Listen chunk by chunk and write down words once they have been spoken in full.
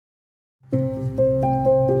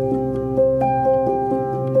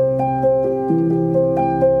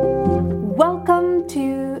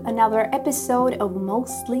another episode of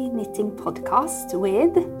Mostly Knitting Podcast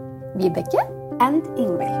with Vibeke and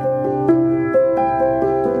Ingvild.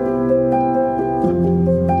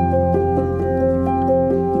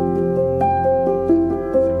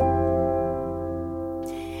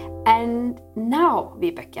 And now,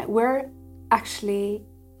 Vibeke, we're actually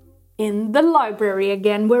in the library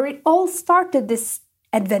again, where it all started, this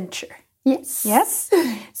adventure. Yes. Yes.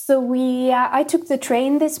 So I took the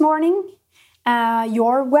train this morning,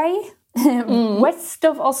 your way, west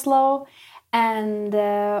of Oslo, and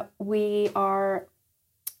we are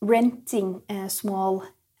renting a small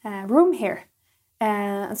room here,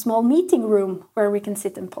 a small meeting room where we can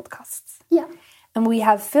sit and podcast. Yeah. And we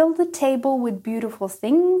have filled the table with beautiful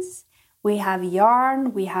things. We have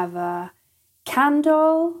yarn. We have a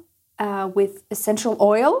candle with essential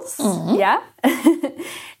oils. Mm-hmm. Yeah.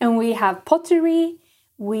 And we have pottery.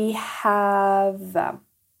 We have,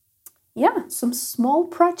 some small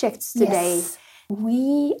projects today. Yes.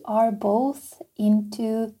 We are both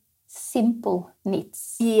into simple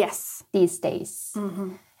knits. Yes. These days.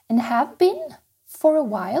 Mm-hmm. And have been for a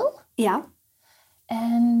while. Yeah.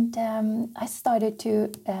 And I started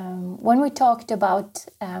to, when we talked about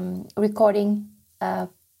recording a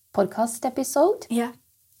podcast episode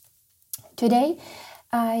today,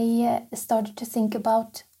 I started to think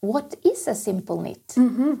about what is a simple knit?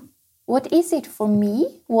 Mm-hmm. What is it for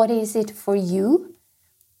me? What is it for you?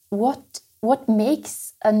 What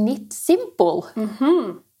makes a knit simple?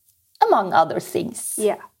 Mm-hmm. Among other things.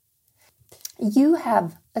 Yeah. You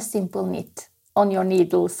have a simple knit on your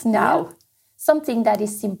needles now. Yeah. Something that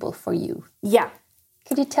is simple for you. Yeah.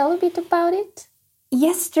 Could you tell a bit about it?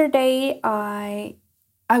 Yesterday, I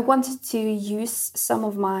wanted to use some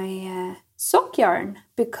of my sock yarn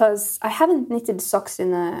because I haven't knitted socks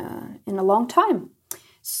in a long time.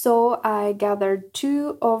 So I gathered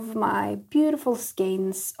two of my beautiful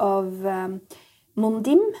skeins of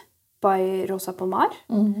Mondim by Rosa Pomar.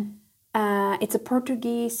 Mm-hmm. It's a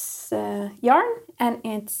Portuguese yarn and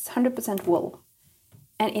it's 100% wool.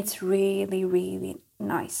 And it's really, really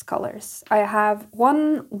nice colors. I have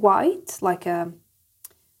one white, like a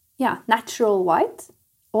natural white,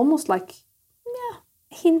 almost like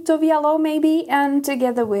a hint of yellow maybe, and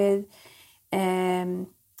together with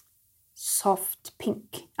soft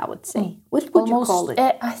pink, I would say. What would you call it?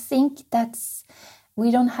 I think that's,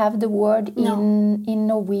 we don't have the word in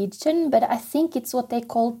Norwegian, but I think it's what they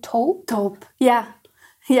call taupe. Taupe, yeah.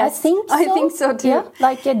 Yes, I think so too. Yeah,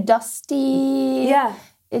 like a dusty... Yeah.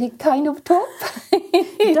 Kind of taupe.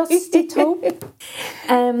 Dusty taupe.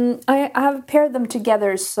 I have paired them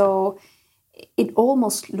together so it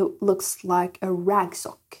almost looks like a rag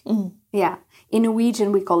sock. Mm. Yeah. In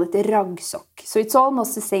Norwegian we call it a raggsock. So it's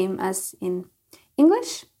almost the same as in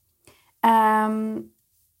English. And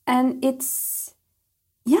it's...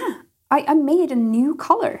 Yeah. I made a new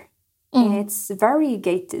color. Mm. It's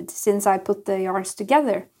variegated since I put the yarns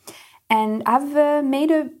together. And I've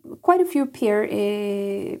made quite a few pair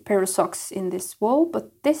of socks in this wool,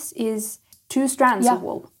 but this is 2 strands of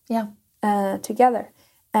wool together.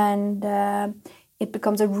 And it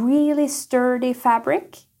becomes a really sturdy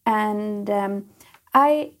fabric. And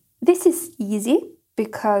this is easy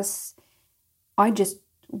because I just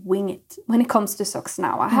wing it when it comes to socks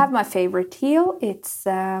now. I have my favorite heel. It's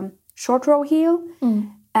short row heel.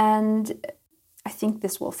 Mm. And I think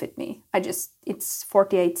this will fit me. It's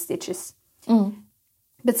 48 stitches. Mm.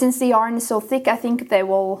 But since the yarn is so thick, I think they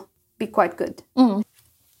will be quite good. Mm.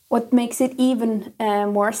 What makes it even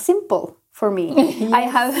more simple for me, Yes. I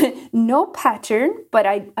have no pattern, but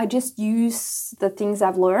I just use the things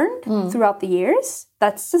I've learned throughout the years.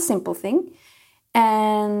 That's the simple thing.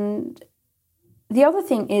 And the other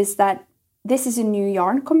thing is that this is a new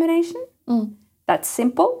yarn combination. Mm. That's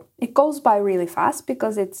simple. It goes by really fast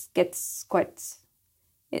because it gets quite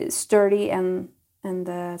sturdy and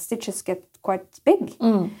the stitches get quite big.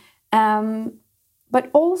 Mm. But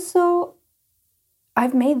also,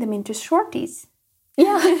 I've made them into shorties.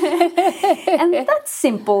 Yeah. And that's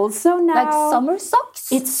simple. So now... Like summer socks?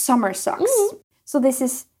 It's summer socks. Mm. So this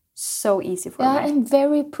is so easy for me. Yeah, and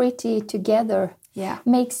very pretty together. Yeah.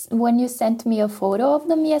 When you sent me a photo of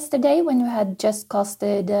them yesterday, when you had just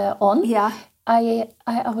casted on... Yeah. I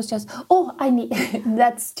was just, I need,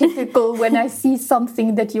 that's typical when I see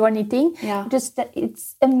something that you are knitting. Yeah. Just that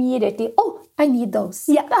it's immediately, I need those.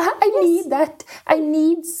 Yeah. I need that. I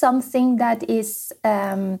need something that is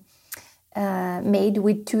made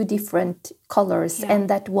with 2 different colors and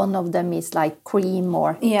that one of them is like cream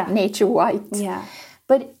or nature white. Yeah.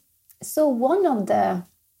 But so one of the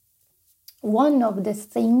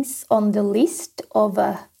things on the list of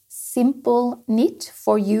a simple knit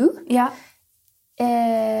for you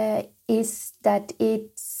is that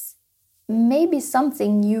it's maybe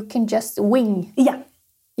something you can just wing. Yeah.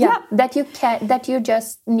 That you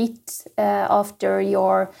just knit after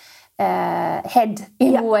your head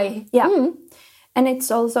in a way. Yeah. And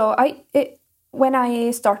it's also when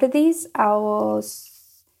I started these, I was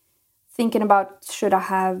thinking about, should I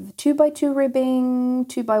have 2x2 ribbing,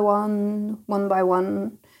 2x1,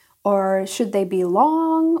 1x1, or should they be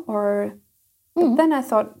long? But then I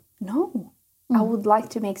thought, no, I would like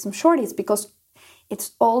to make some shorties, because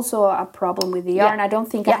it's also a problem with the yarn. I don't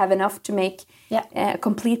think I have enough to make a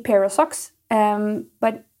complete pair of socks.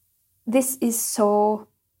 But this is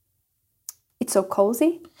it's so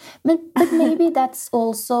cozy. But maybe that's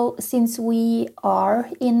also, since we are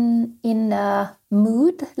in a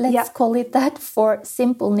mood, let's call it that, for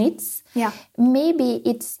simple knits. Yeah. Maybe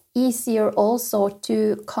it's easier also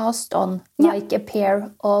to cast on like a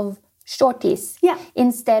pair of shorties. Yeah.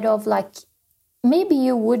 Instead of like, maybe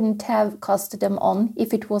you wouldn't have casted them on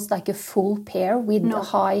if it was like a full pair with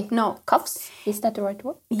high cuffs. Is that the right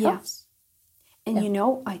word? Yes. Yeah. And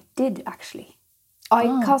I did actually.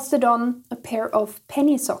 I casted on a pair of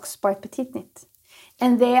penny socks by Petite Knit.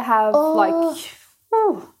 And they have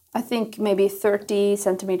I think maybe 30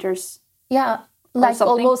 centimeters. Yeah, like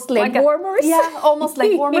almost leg warmers. Yeah, almost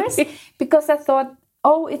leg warmers. Because I thought,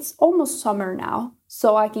 it's almost summer now,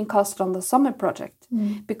 so I can cast on the summer project.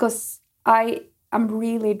 Because I'm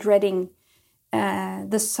really dreading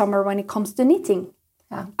the summer when it comes to knitting.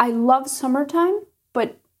 Yeah. I love summertime,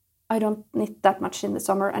 but I don't knit that much in the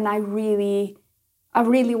summer, and I really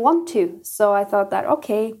want to. So I thought that,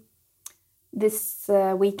 okay, this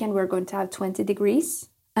weekend we're going to have 20 degrees,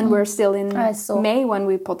 and we're still in May when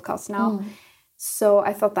we podcast now. So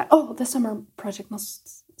I thought that, the summer project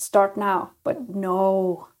must start now. But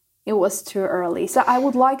no, it was too early. So I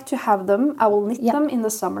would like to have them. I will knit them in the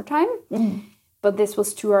summertime. But this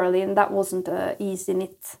was too early, and that wasn't an easy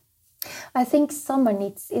knit. I think summer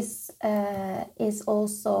knits is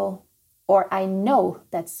also, or I know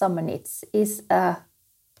that summer knits is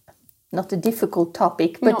not a difficult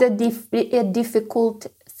topic, but a difficult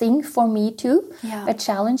thing for me too, a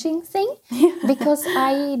challenging thing, because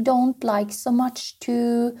I don't like so much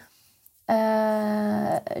to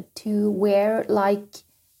wear like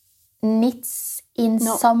knits in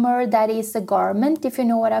summer that is a garment, if you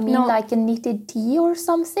know what I mean, like a knitted tee or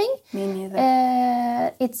something. Me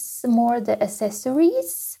neither. It's more the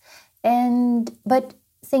accessories, but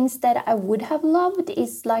things that I would have loved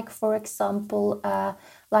is like, for example,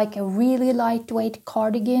 like a really lightweight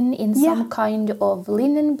cardigan in some kind of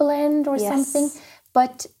linen blend or something.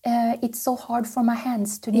 But it's so hard for my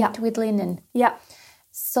hands to knit with linen. Yeah.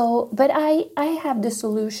 So, but I have the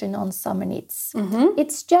solution on summer knits.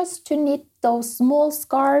 It's just to knit those small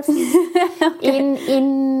scarves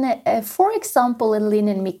in for example, a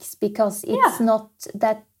linen mix, because it's not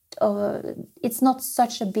that it's not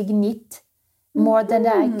such a big knit, more than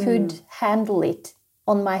I could handle it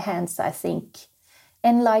on my hands, I think.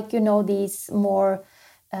 And like, these more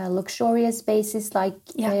luxurious bases, like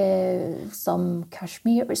some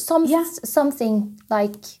cashmere or something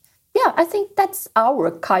like. Yeah, I think that's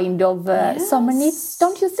our kind of summer knits,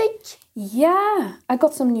 don't you think? Yeah, I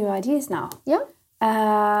got some new ideas now. Yeah?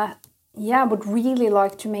 I would really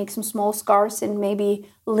like to make some small scarves in maybe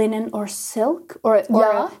linen or silk, or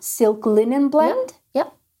a silk linen blend. Yeah.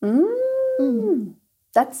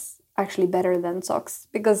 That's actually better than socks,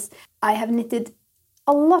 because I have knitted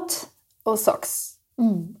a lot of socks,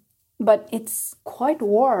 but it's quite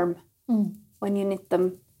warm when you knit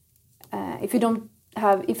them. If you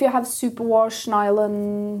have superwash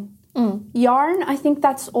nylon yarn, I think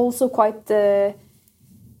that's also quite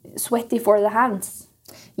sweaty for the hands.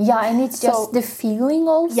 Yeah, and it's just the feeling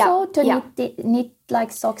also to knit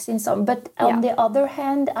like socks in summer. But on the other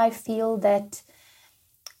hand, I feel that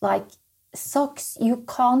like socks, you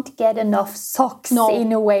can't get enough socks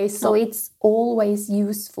in a way, so it's always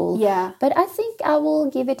useful. Yeah. But I think I will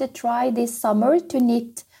give it a try this summer to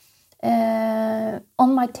knit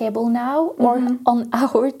on my table now, or on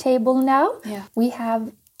our table now. Yeah. We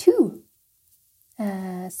have 2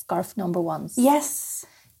 scarf number 1s. Yes.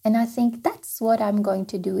 And I think that's what I'm going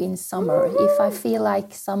to do in summer. If I feel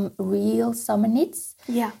like some real summer knits,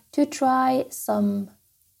 to try some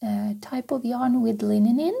type of yarn with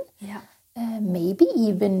linen in. Yeah. Maybe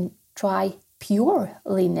even try pure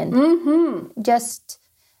linen. Just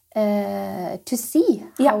to see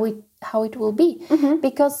how it will be.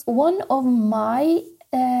 Because one of my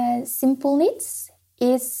simple knits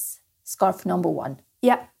is scarf number 1.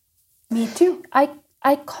 Yeah, me too.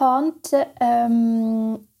 I can't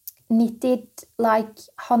knit it like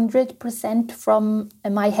 100% from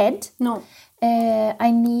my head. No.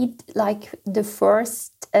 I need like the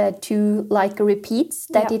first 2 like repeats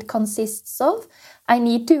that it consists of. I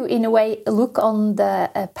need to, in a way, look on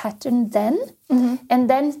the pattern then. And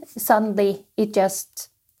then suddenly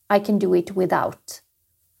I can do it without.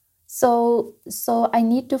 So I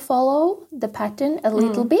need to follow the pattern a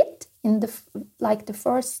little bit in the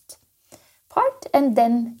first part, and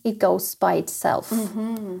then it goes by itself.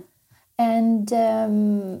 And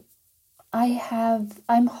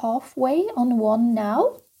I'm halfway on one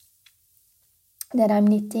now that I'm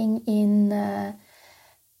knitting in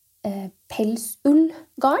pelsull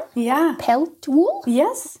garn. Yeah. Pelt wool.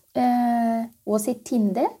 Yes. Was it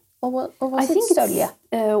Tinde or was I it Sølje?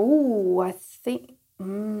 I think.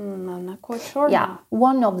 I'm not quite sure. Yeah, now.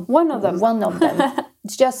 one of them. One of them.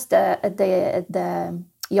 It's just the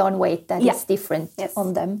yarn weight that is different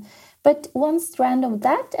on them. But one strand of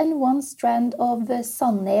that and one strand of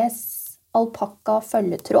Sandnes alpaca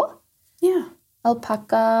følgetråd. Yeah.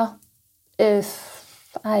 Alpaca,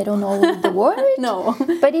 I don't know the word. No.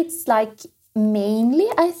 But it's like mainly,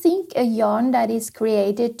 I think, a yarn that is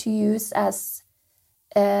created to use as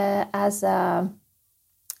a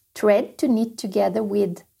thread to knit together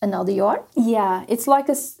with another yarn. Yeah, it's like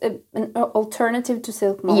an alternative to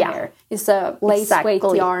silk mohair. It's a lace weight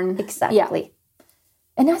yarn. Exactly. Yeah.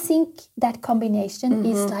 And I think that combination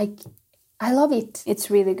is like, I love it. It's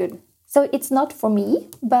really good. So it's not for me,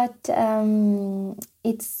 but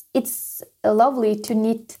it's lovely to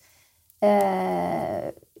knit,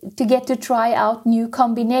 to get to try out new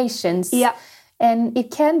combinations. Yeah. And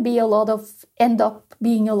it can be end up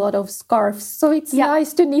being a lot of scarves. So it's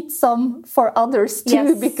nice to knit some for others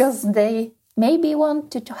too, because they maybe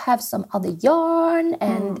want to have some other yarn.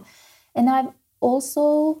 And I've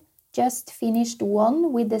also just finished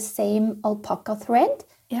one with the same alpaca thread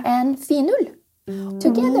and finull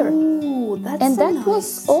together. Ooh, that's and so that nice.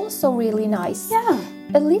 Was also really nice. Yeah.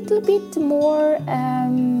 A little bit more,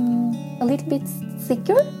 a little bit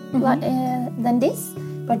thicker than this,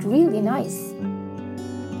 but really nice.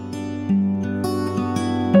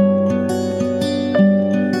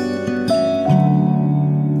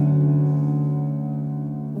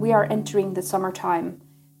 We are entering the summertime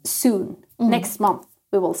soon, next month,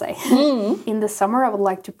 we will say. In the summer, I would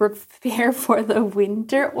like to prepare for the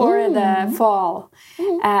winter or the fall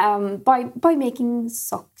by making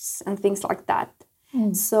socks and things like that.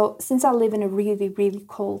 So since I live in a really, really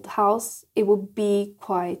cold house, it would be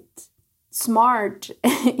quite smart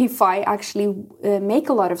if I actually make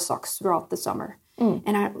a lot of socks throughout the summer.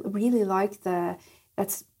 And I really like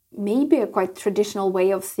that's maybe a quite traditional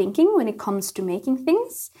way of thinking when it comes to making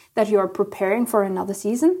things, that you are preparing for another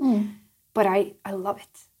season. But I love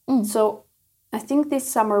it. So I think this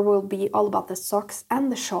summer will be all about the socks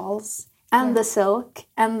and the shawls and the silk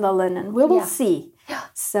and the linen. We will see.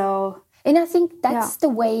 So, and I think that's the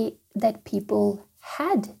way that people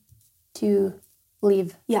had to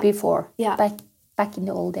live before, back in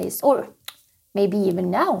the old days, or maybe even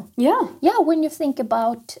now. Yeah, when you think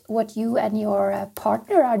about what you and your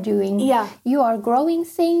partner are doing, you are growing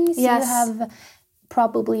things. You have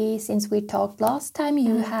probably, since we talked last time,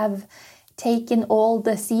 you have taken all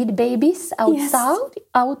the seed babies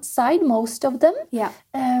outside, most of them.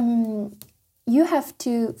 You have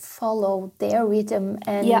to follow their rhythm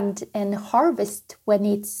and harvest when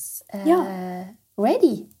it's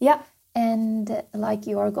ready. And like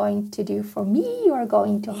you are going to do for me, you are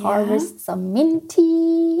going to harvest some mint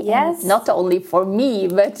tea. Yes. Not only for me,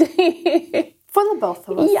 but for the both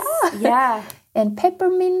of us. Yeah. And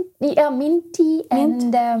peppermint, mint tea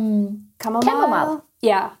and chamomile.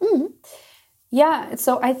 Yeah. Yeah.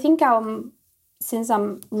 So I think since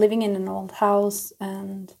I'm living in an old house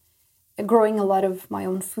and growing a lot of my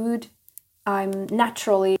own food, I'm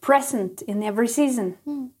naturally present in every season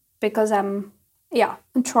because I'm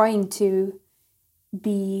trying to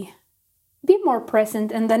be more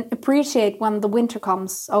present and then appreciate when the winter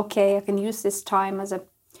comes. Okay, I can use this time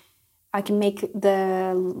I can make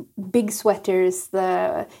the big sweaters,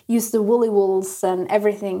 use the woolly wools and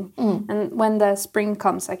everything. And when the spring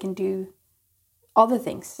comes, I can do other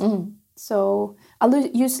things. So I'll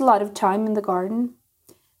use a lot of time in the garden,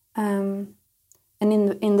 and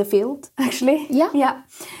in the field actually.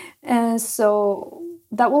 So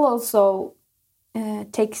that will also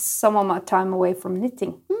take some of my time away from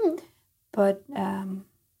knitting. But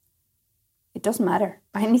it doesn't matter.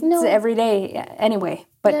 I knit every day anyway.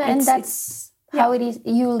 But and that's how it is.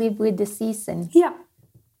 You live with the season.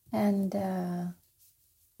 And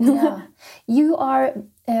you are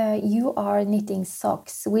knitting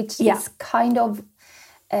socks, which is kind of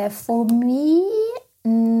for me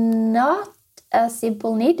not a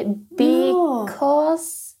simple knit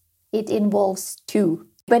because it involves two.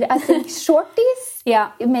 But I think shorties,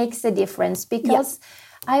 it makes a difference because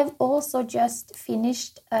I've also just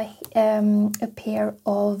finished a pair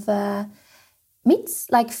of mitts,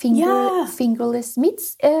 like fingerless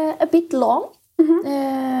mitts, a bit long.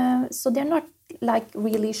 So they're not like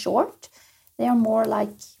really short. They are more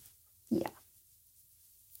like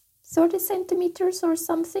 30 centimeters or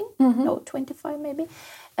something. No, 25 maybe.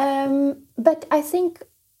 But I think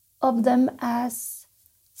of them as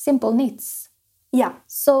simple knits. Yeah.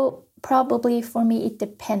 So probably for me it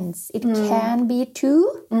depends. It can be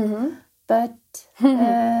two, but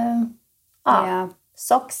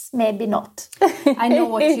socks maybe not. I know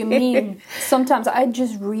what you mean. Sometimes I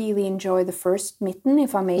just really enjoy the first mitten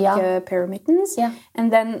if I make a pair of mittens,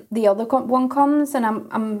 and then the other one comes, and I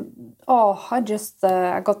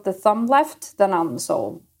got the thumb left. Then I'm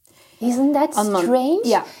so. Isn't that strange?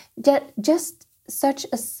 Yeah. Just such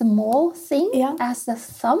a small thing as a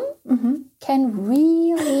thumb can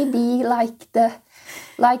really be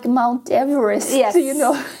like Mount Everest. Yes. You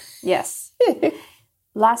know. Yes.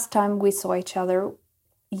 Last time we saw each other,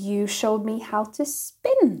 you showed me how to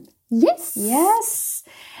spin. Yes. Yes.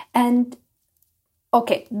 And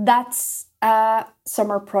okay, that's a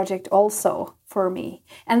summer project also for me.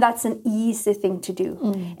 And that's an easy thing to do.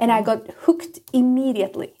 And I got hooked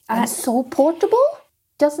immediately. And so portable.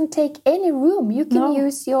 Doesn't take any room. You can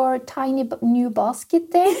use your tiny new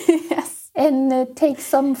basket there. Yes. And take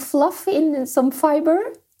some fluff in, some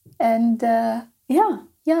fiber. And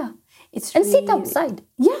It's and sit outside.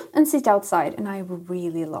 Yeah, and sit outside. And I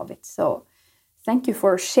really love it. So thank you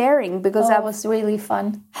for sharing, because that was really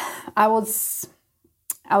fun. I was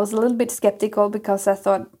a little bit skeptical because I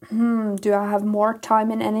thought, do I have more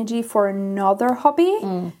time and energy for another hobby?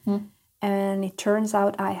 And it turns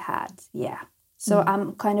out I had, So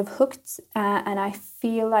I'm kind of hooked, and I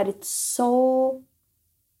feel that it's so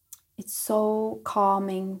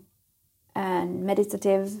calming and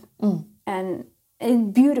meditative and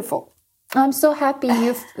beautiful. I'm so happy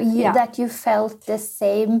that you felt the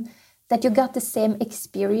same, that you got the same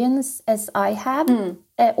experience as I have,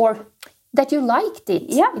 or that you liked it.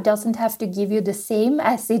 Yeah. It doesn't have to give you the same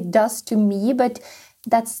as it does to me, but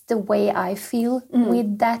that's the way I feel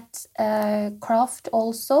with that craft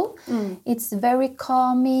also. It's very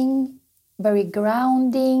calming, very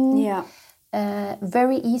grounding,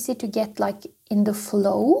 very easy to get like in the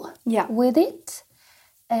flow with it.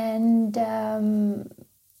 And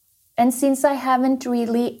since I haven't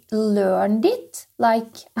really learned it,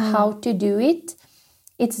 like how to do it,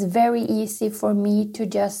 it's very easy for me to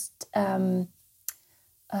just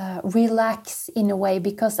relax in a way,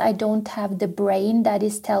 because I don't have the brain that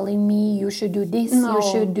is telling me you should do this, you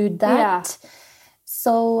should do that. Yeah.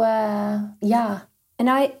 So, And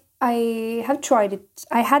I have tried it.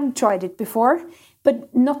 I hadn't tried it before,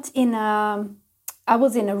 but not in a... I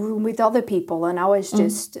was in a room with other people, and I was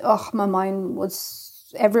just... my mind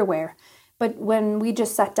was everywhere. But when we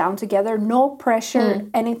just sat down together, no pressure,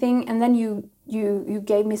 anything, and then you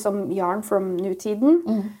gave me some yarn from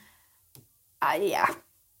Nutiden.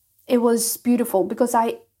 It was beautiful, because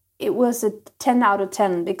it was a 10 out of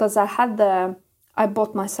 10, because I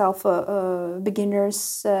bought myself a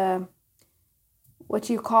beginner's, what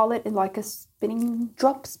do you call it, like a spinning...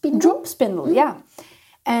 Drop spindle? Drop spindle, yeah.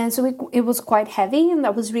 And so it was quite heavy, and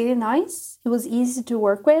that was really nice. It was easy to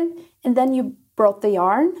work with. And then you brought the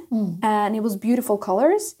yarn, and it was beautiful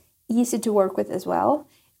colors, easy to work with as well.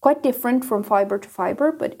 Quite different from fiber to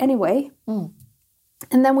fiber, but anyway.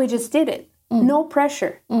 And then we just did it. No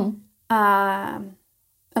pressure. And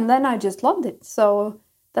then I just loved it. So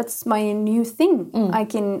that's my new thing. I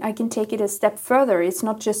can take it a step further. It's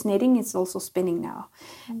not just knitting, it's also spinning now.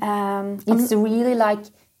 It's really like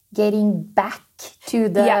getting back to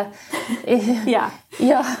the... Yeah.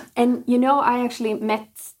 And I actually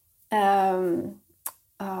met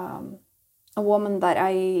a woman that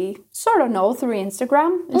I sort of know through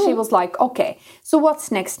Instagram, and she was like, okay, so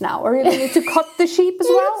what's next now? Are you going to cut the sheep as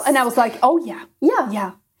well? And I was like, oh yeah.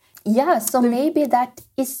 So maybe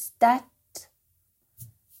is that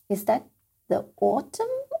the autumn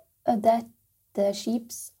that the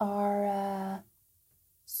sheeps are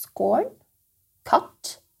scored,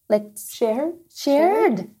 cut, sheared.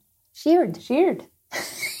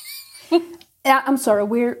 Yeah, I'm sorry.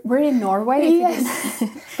 We're in Norway. Yes.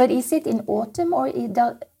 But is it in autumn, or is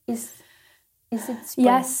it spring?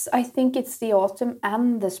 Yes, I think it's the autumn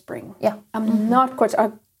and the spring. Yeah. I'm not quite...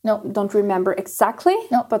 I don't remember exactly.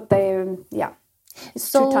 No. But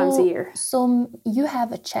it's 2 times a year. So you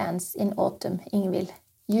have a chance in autumn, Ingvild.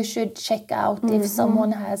 You should check out if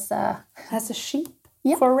someone has a... Has a sheep?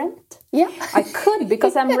 for rent. Yeah. I could,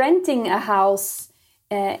 because I'm renting a house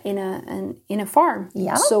in a farm.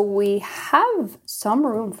 Yeah. So we have some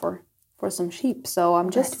room for some sheep. So I'm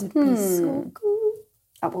just... That would be so cool.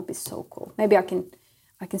 That would be so cool. Maybe I can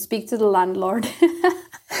speak to the landlord.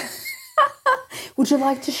 Would you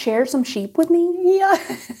like to share some sheep with me? Yeah.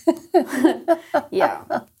 Yeah.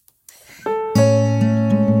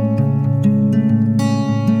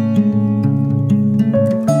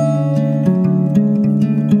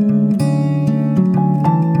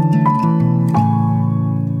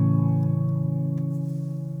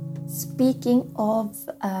 Speaking of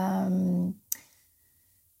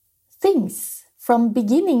things from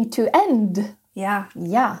beginning to end. Yeah.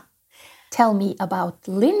 Yeah. Tell me about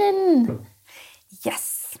linen.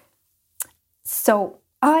 Yes. So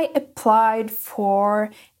I applied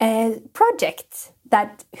for a project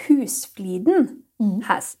that Husfliden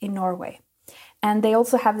has in Norway. And they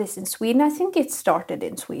also have this in Sweden. I think it started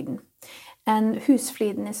in Sweden. And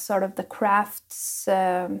Husfliden is sort of the crafts...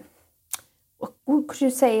 what could you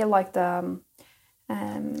say, like the...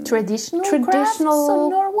 Traditional crafts of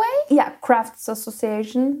Norway? Yeah, Crafts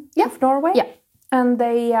Association of Norway. Yeah. And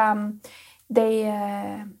they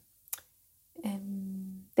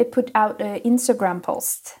put out an Instagram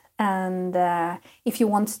post, and if you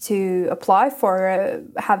want to apply for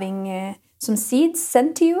having some seeds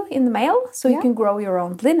sent to you in the mail, so you can grow your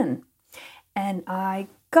own linen. And I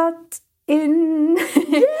got in.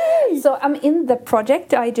 So I'm in the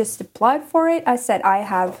project. I just applied for it. I said I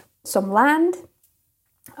have some land.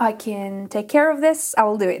 I can take care of this. I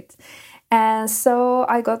will do it. And so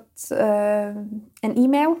I got an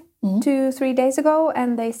email 2-3 days ago,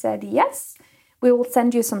 and they said, yes, we will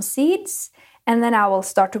send you some seeds, and then I will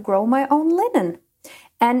start to grow my own linen.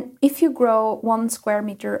 And if you grow 1 square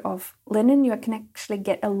meter of linen, you can actually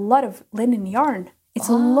get a lot of linen yarn. It's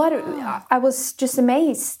a lot of... I was just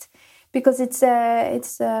amazed, because it's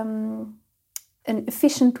an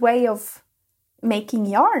efficient way of making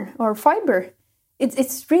yarn or fiber.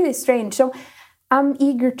 It's really strange. So I'm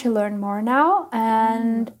eager to learn more now,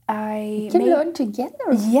 and I can learn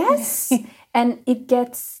together. Yes, and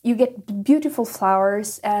you get beautiful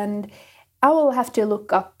flowers, and I will have to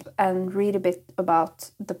look up and read a bit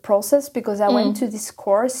about the process, because I went to this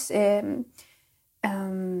course in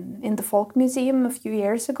the Folk Museum a few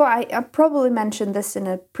years ago. I probably mentioned this in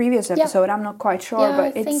a previous episode. I'm not quite sure,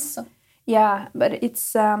 but I think so. Yeah, but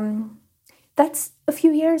it's that's a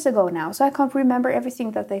few years ago now, so I can't remember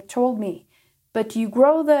everything that they told me. But you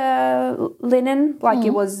grow the linen like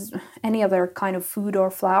it was any other kind of food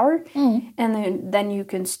or flour, and then you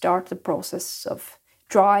can start the process of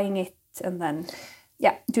drying it, and then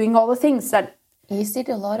doing all the things that... Is it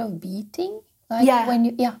a lot of beating? Like when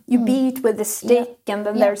you beat with a stick, and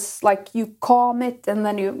then there's like you comb it, and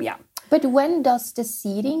then you But when does the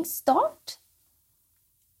seeding start?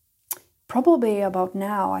 Probably about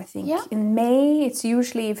now, I think. Yeah. In May, it's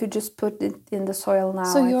usually if you just put it in the soil now.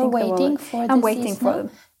 So you're waiting for the I'm waiting for them.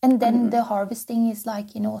 And then the harvesting is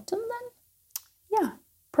like in autumn then? Yeah,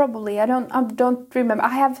 probably. I don't remember.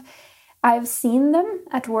 I've seen them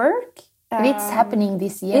at work. It's happening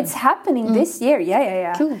this year. It's happening this year.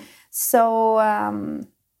 Yeah. Cool. So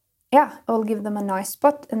I'll give them a nice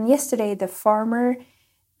spot. And yesterday the farmer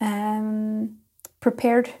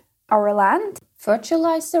prepared our land.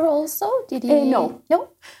 Fertilizer also? Did he? No.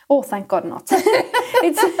 Oh, thank God not.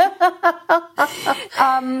 It's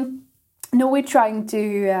no, we're trying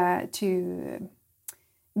to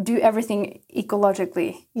do everything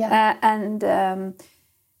ecologically. Yeah.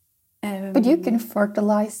 But you can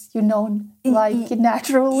fertilize, like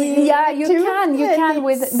naturally. Yeah, you can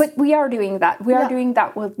with. But we are doing that. We are doing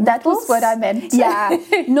that with. That was what I meant. Yeah,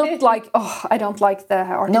 not like I don't like the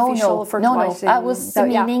artificial fertilizer. No. I was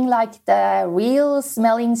meaning like the real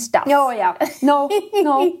smelling stuff. Oh yeah, no.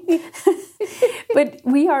 But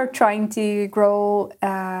we are trying to grow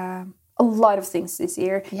a lot of things this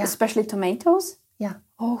year, especially tomatoes. Yeah.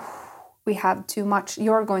 Oh. We have too much.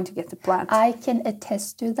 You're going to get the plant. I can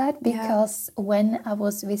attest to that, because when I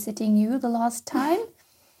was visiting you the last time,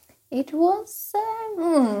 it was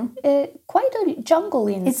quite a jungle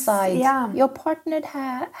inside. Your partner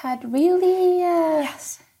had really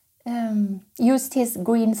used his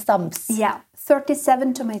green thumbs. Yeah,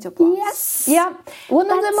 37 tomato plants. Yes. Yeah.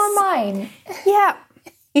 One of them are mine. Yeah.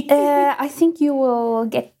 I think you will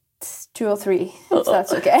get 2 or 3, if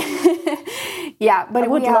that's okay. Yeah, but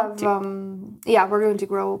we have we're going to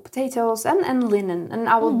grow potatoes and linen, and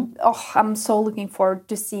I will. I'm so looking forward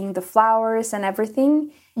to seeing the flowers and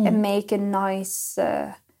everything, and make a nice.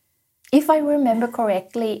 If I remember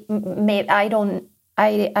correctly, I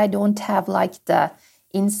don't have like the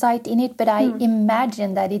insight in it, but I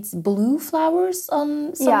imagine that it's blue flowers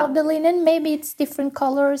on some of the linen. Maybe it's different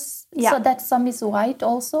colors, so that some is white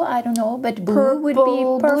also. I don't know, but blue would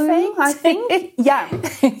be perfect, blue, I think. Yeah.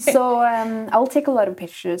 So I'll take a lot of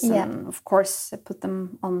pictures and, of course, put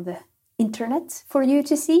them on the internet for you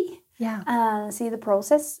to see. Yeah. See the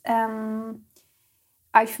process.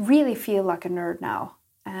 I really feel like a nerd now,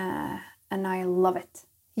 and I love it.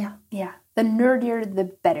 Yeah. Yeah. The nerdier, the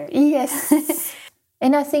better. Yes.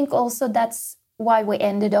 And I think also that's why we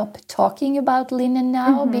ended up talking about linen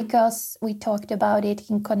now, because we talked about it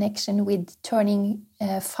in connection with turning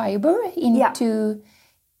fiber into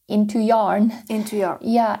yarn. Into yarn.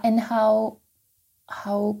 Yeah, and how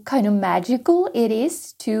kind of magical it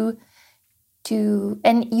is to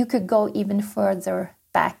and you could go even further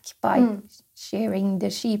back by shearing the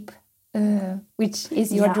sheep, which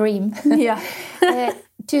is your dream. Yeah.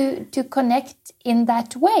 To connect in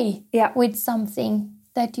that way yeah. with something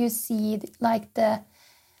that you see like the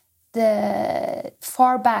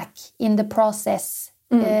far back in the process,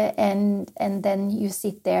 and then you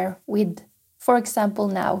sit there with, for example,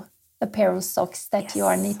 now a pair of socks that you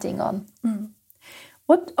are knitting on.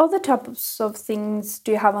 What other types of things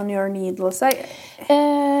do you have on your needles? I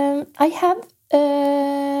have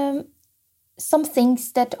some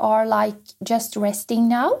things that are like just resting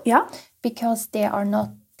now. Yeah. Because they are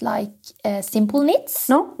not like simple knits,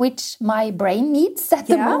 no, which my brain needs at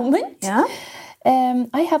the moment. Yeah.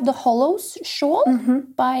 I have the Hollows shawl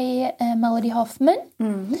by Melody Hoffman.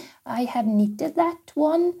 I have knitted that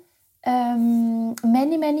one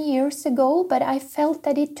many years ago, but I felt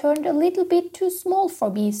that it turned a little bit too small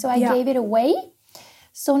for me, so I gave it away.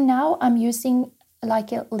 So now I'm using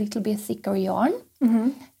like a little bit thicker yarn,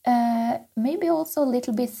 maybe also a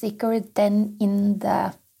little bit thicker than in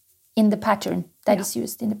the pattern that is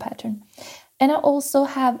used in the pattern. And I also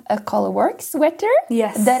have a Colorwork sweater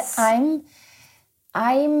that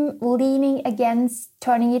I'm leaning against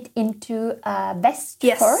turning it into a vest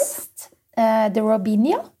first. The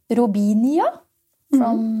Robinia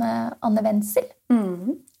from Anne Wenzel.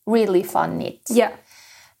 Really fun knit. Yeah.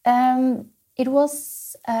 It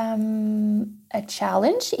was a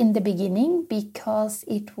challenge in the beginning because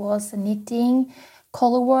it was knitting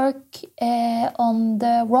colorwork on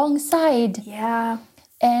the wrong side. Yeah.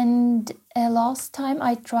 And last time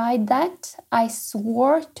I tried that, I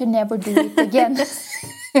swore to never do it again.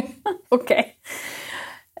 Okay.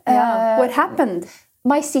 What happened?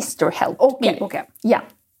 My sister helped me. Okay. Yeah.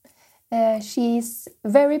 She's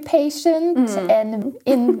very patient, and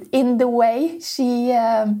in the way she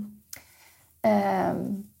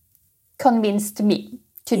convinced me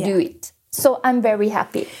to do it. So I'm very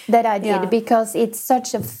happy that I did because it's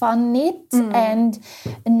such a fun knit, and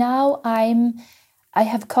now I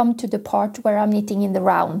have come to the part where I'm knitting in the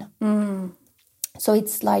round. So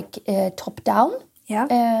it's like top down,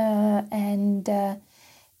 and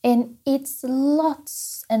it's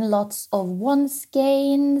lots and lots of one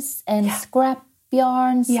skeins and scrap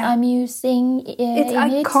yarns I'm using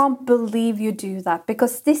I can't believe you do that,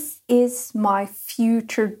 because this is my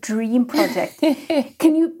future dream project.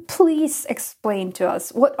 Can you please explain to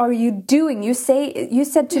us, what are you doing? You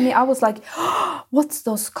said to me, I was like, oh, what's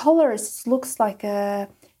those colors? It looks like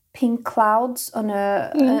pink clouds on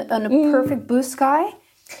a perfect blue sky.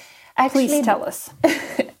 Actually, please tell us.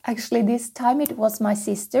 Actually, this time it was my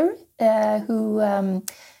sister who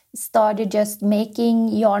started just making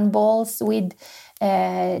yarn balls with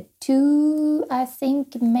two, I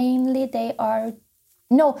think mainly they are,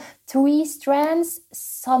 3 strands,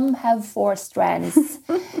 some have 4 strands,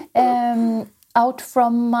 out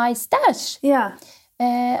from my stash. Yeah.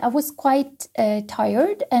 I was quite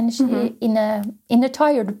tired, and she in a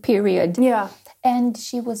tired period. Yeah. And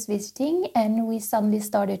she was visiting, and we suddenly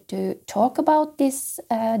started to talk about this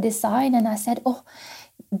design, and I said, oh,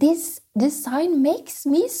 this design makes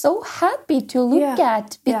me so happy to look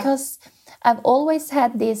at, because I've always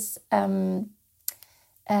had this what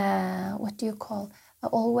do you call?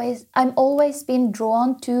 I'm always been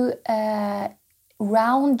drawn to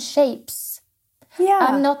round shapes. Yeah.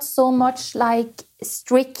 I'm not so much like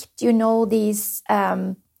strict, these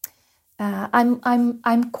I'm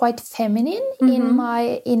quite feminine in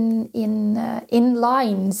my in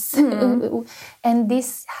lines. And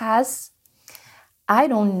this has, I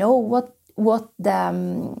don't know what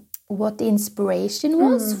the inspiration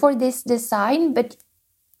was for this design, but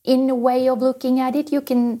in a way of looking at it, you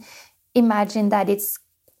can imagine that it's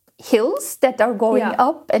hills that are going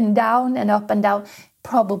up and down and up and down.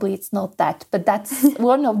 Probably it's not that, but that's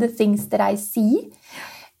one of the things that I see.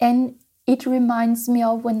 And it reminds me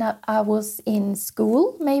of when I was in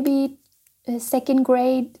school, maybe 2nd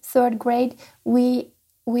grade, 3rd grade. We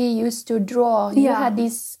we used to draw. You had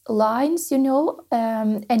these lines,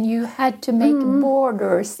 and you had to make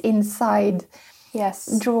borders inside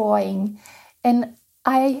drawing. And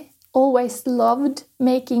I always loved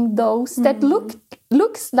making those that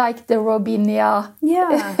looks like the Robinia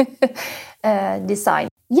design.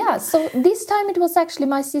 Yeah, so this time it was actually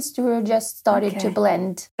my sister who just started to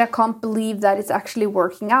blend. I can't believe that it's actually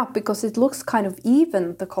working out because it looks kind of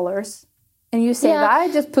even, the colors. And you say that I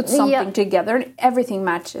just put something together and everything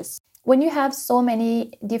matches. When you have so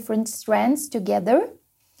many different strands together,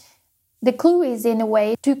 the clue is in a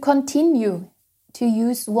way to continue to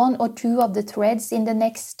use one or two of the threads in the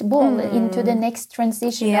next ball, into the next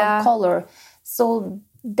transition of color. So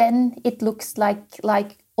then it looks like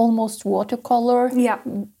almost watercolor. Yeah.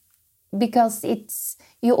 Because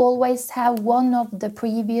you always have one of the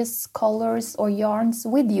previous colors or yarns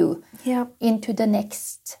with you into the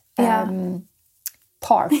next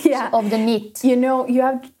part of the knit. You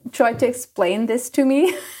have tried to explain this to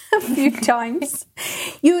me a few times.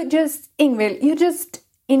 Ingvild, you just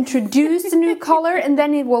introduce a new color and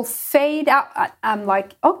then it will fade out. I'm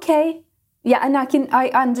like, okay. Yeah, and I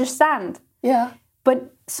understand. Yeah.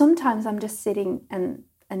 But sometimes I'm just sitting and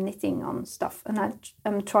knitting on stuff, and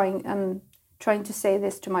I'm trying to say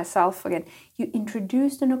this to myself again. You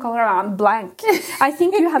introduced a new color. I'm blank. I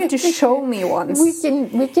think you have to show me once.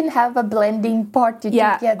 We can have a blending party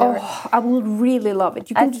together. Oh, I will really love it.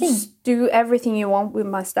 You can just do everything you want with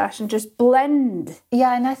my stash and just blend.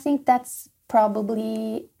 Yeah, and I think that's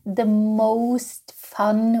probably the most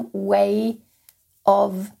fun way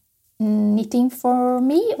of knitting for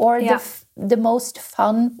me, or the most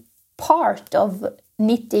fun part of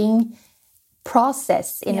knitting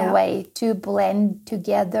process in a way, to blend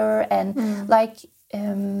together. And I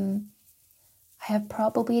have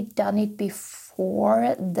probably done it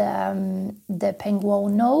before, the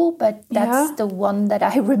Penguono, but that's the one that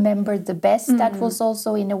I remember the best. That was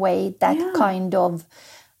also in a way that kind of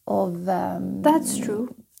that's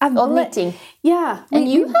true. Of knitting. Yeah. And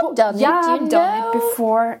you have done it. Yeah, I've done it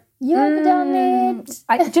before. You have done it.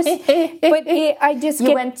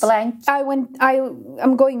 You went blank.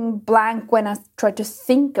 I'm going blank when I try to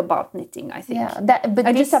think about knitting, I think. Yeah, but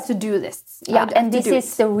I just have to do this. Yeah, and this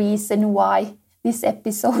is the reason why this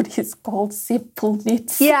episode is called Simple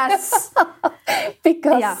Knits. Yes.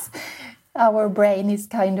 Because our brain is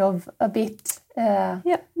kind of a bit...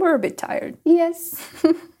 we're a bit tired. Yes.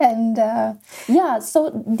 And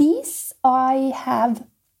so these I have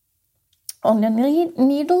on the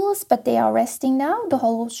needles, but they are resting now, the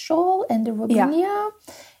hollow shawl and the Robinia. Yeah.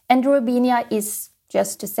 And the Robinia is,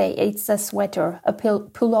 just to say, it's a sweater, a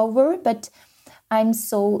pullover, but I'm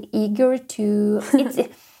so eager to...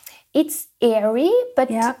 It's airy, but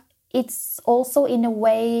it's also in a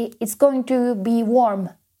way, it's going to be warm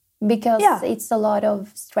because it's a lot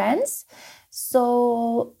of strands.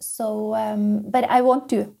 So, but I want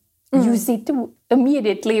to use it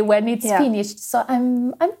immediately when it's finished. So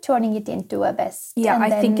I'm turning it into a vest. Yeah, and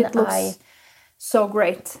I think it looks so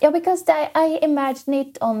great. Yeah, because I imagine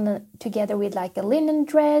it together with like a linen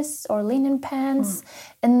dress or linen pants,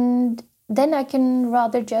 and then I can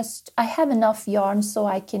rather I have enough yarn so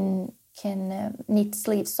I can knit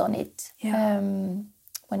sleeves on it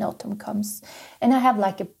when autumn comes. And I have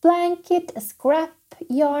like a blanket, a scrap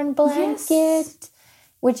yarn blanket,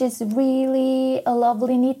 which is really a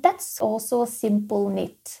lovely knit. That's also a simple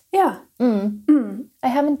knit. Yeah. I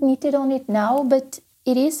haven't knitted on it now, but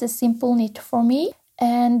it is a simple knit for me.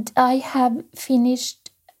 And I have finished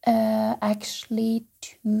actually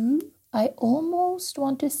 2. I almost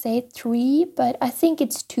want to say 3, but I think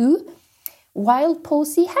it's 2 wild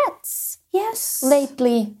posy hats. Yes.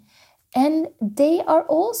 Lately. And they are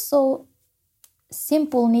also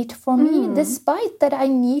simple knit for me, despite that I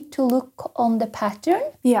need to look on the pattern.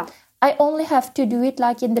 Yeah. I only have to do it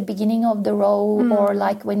like in the beginning of the row or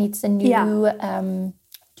like when it's a new,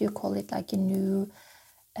 do you call it like a new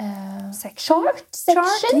section? Chart,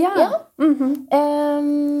 yeah.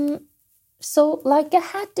 Mm-hmm. So like a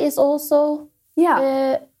hat is also,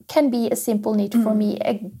 can be a simple knit for me.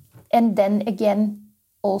 And then again,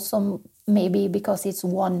 also maybe because it's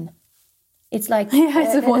one. It's like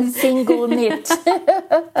one single knit. It's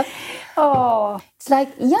like,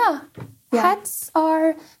 hats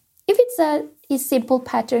are, if it's a simple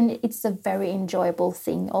pattern, it's a very enjoyable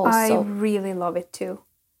thing also. I really love it too.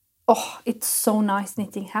 Oh, it's so nice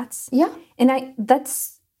knitting hats. Yeah. And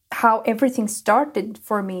that's how everything started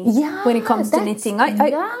for me when it comes to knitting.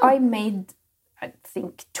 I made, I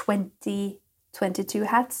think, 22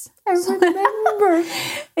 hats. I remember.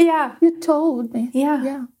 Yeah. You told me.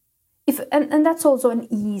 Yeah. And that's also an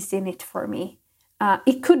easy knit for me.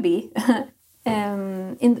 It could be,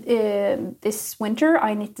 In this winter,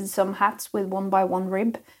 I knitted some hats with 1x1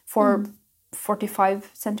 rib for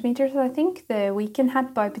 45 centimeters, I think, the weekend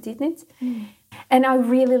hat by Petite Knit. And I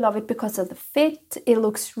really love it because of the fit. It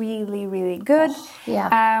looks really, really good.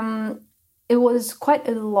 It was quite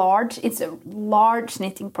it's a large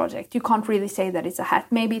knitting project. You can't really say that it's a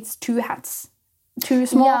hat. Maybe it's 2 hats. 2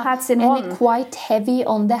 small hats in one. And quite heavy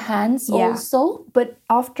on the hands also. But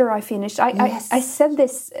after I finished, I said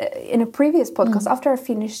this in a previous podcast, after I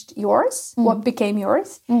finished yours, what became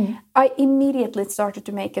yours, I immediately started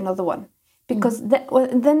to make another one. Because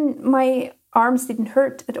then my arms didn't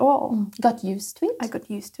hurt at all. Got used to it? I got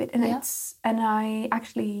used to it. And I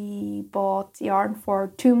actually bought yarn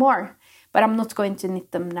for 2 more. But I'm not going to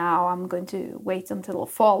knit them now. I'm going to wait until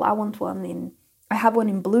fall. I want one I have one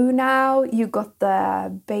in blue now. You got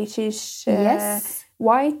the beigeish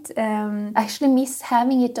white. I actually miss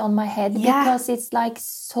having it on my head because it's like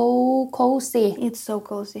so cozy. It's so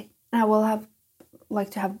cozy. And I will like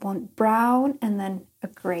to have one brown and then a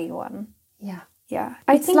grey one. Yeah. Yeah.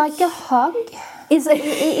 It's like a hug.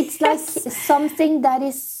 It's like something that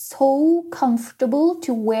is so comfortable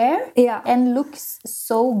to wear and looks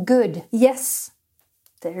so good. Yes.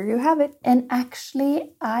 There you have it. And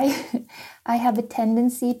actually, I have a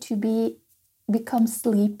tendency to become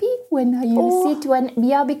sleepy when I use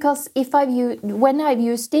it. Because when I've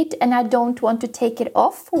used it and I don't want to take it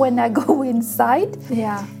off when I go inside.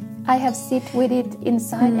 Yeah. I have sit with it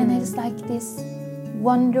inside and it's like this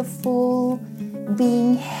wonderful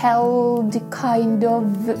being held kind of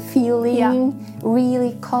feeling,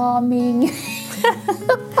 really calming.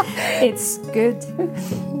 It's good.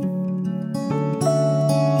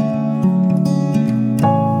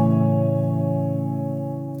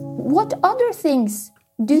 What other things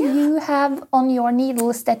do you have on your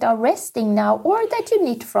needles that are resting now or that you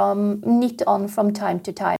knit on from time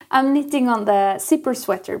to time? I'm knitting on the zipper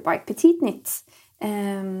sweater by Petite Knit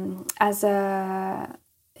as a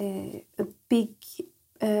big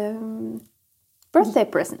birthday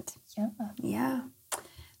present. Yeah.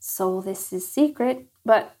 So this is secret,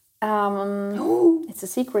 but it's a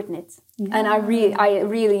secret knit, and I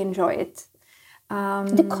really enjoy it.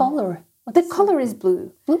 The color. The color is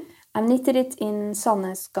blue. I knitted it in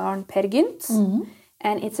Sandnes Garn Per Gynt,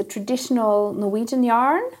 and it's a traditional Norwegian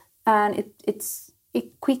yarn, and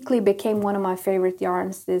it quickly became one of my favorite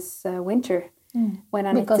yarns this winter when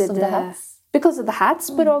I because knitted of the hats. Because of the hats,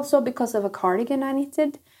 but also because of a cardigan I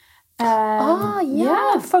knitted.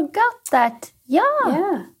 I forgot that.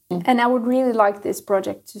 Yeah. And I would really like this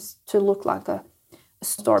project to look like a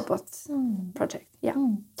store-bought project. Yeah.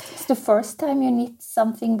 It's the first time you knit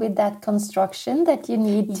something with that construction that you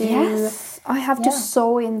need to... Yes, I have to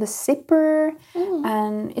sew in the zipper,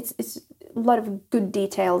 and it's a lot of good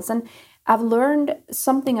details. And I've learned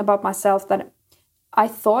something about myself that I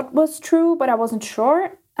thought was true, but I wasn't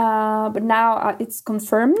sure. But now it's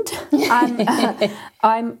confirmed.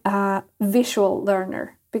 I'm a visual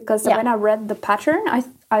learner because when I read the pattern,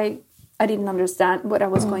 I didn't understand what I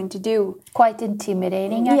was going to do. Quite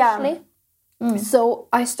intimidating, actually. So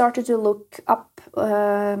I started to look up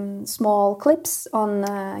small clips on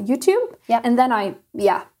YouTube, and then I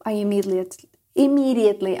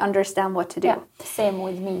immediately understand what to do. Yeah, same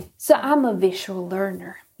with me. So I'm a visual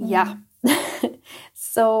learner. Yeah.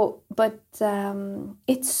 So, but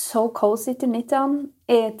it's so cozy to knit on.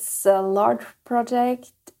 It's a large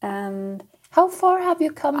project, and how far have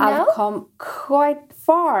you come now? I've come quite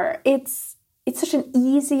far. It's such an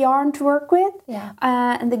easy yarn to work with. Yeah.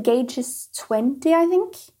 And the gauge is 20, I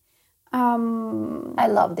think. I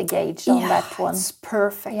love the gauge on that one. It's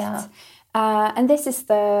perfect. Yeah. And this is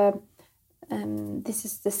the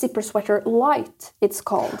zipper sweater light. It's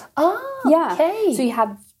called. Oh, okay. So you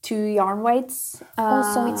have 2 yarn weights.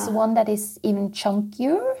 Also, it's one that is even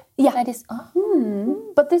chunkier. Yeah. That is.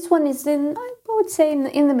 But this one is I would say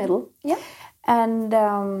in the middle. Yeah. And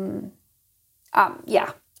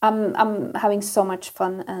I'm having so much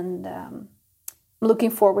fun, and I'm looking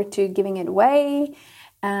forward to giving it away.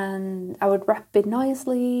 And I would wrap it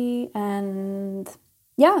nicely, and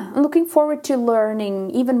I'm looking forward to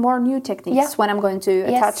learning even more new techniques when I'm going to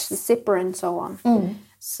attach the zipper and so on.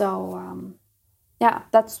 So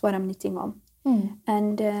that's what I'm knitting on.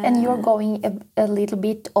 And you're going a little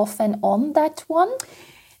bit off and on that one?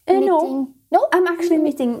 No, I'm actually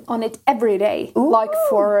knitting on it every day. Ooh. Like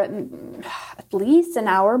for at least an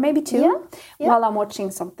hour, maybe 2, while I'm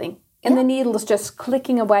watching something. And the needle is just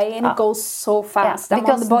clicking away, and it goes so fast. I'm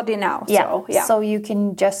on the body now. So you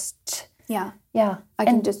can just... I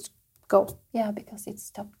can just go. Yeah, because it's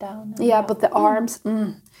top down. But the arms...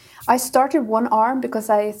 I started one arm because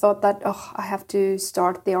I thought that, I have to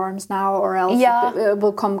start the arms now or else it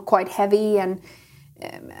will come quite heavy and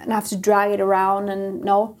I have to drag it around and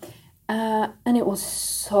no. And it was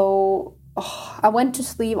so... I went to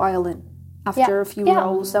Sleeve Island after a few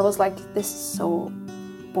rows. I was like, this is so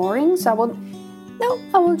boring. So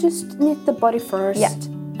I will just knit the body first. Yeah.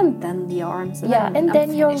 And then the arms. And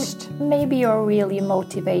then you're really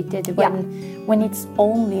motivated when it's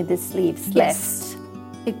only the sleeves left.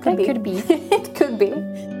 It could be. It could be.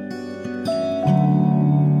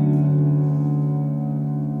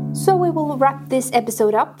 So we will wrap this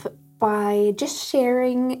episode up by just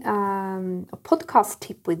sharing a podcast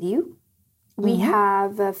tip with you. We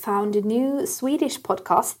have found a new Swedish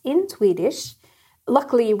podcast in Swedish.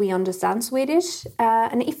 Luckily, we understand Swedish.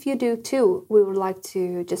 And if you do too, we would like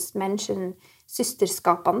to just mention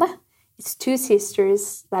Systerskapande. It's two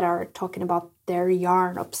sisters that are talking about their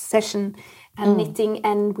yarn obsession and knitting.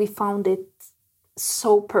 And we found it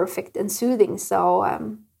so perfect and soothing. So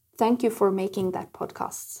thank you for making that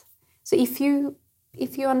podcast. So if you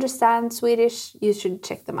understand Swedish, you should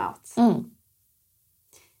check them out.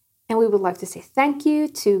 And we would like to say thank you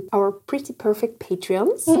to our Pretty Perfect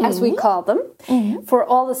Patreons, as we call them, for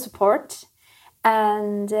all the support.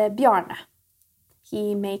 And Bjarne,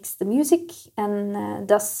 he makes the music and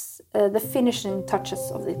does the finishing touches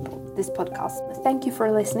of this podcast. Thank you for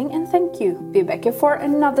listening, and thank you, Vibeke, for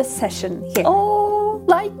another session here. Oh,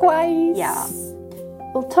 likewise. Yeah.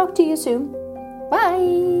 We'll talk to you soon.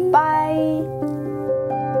 Bye. Bye.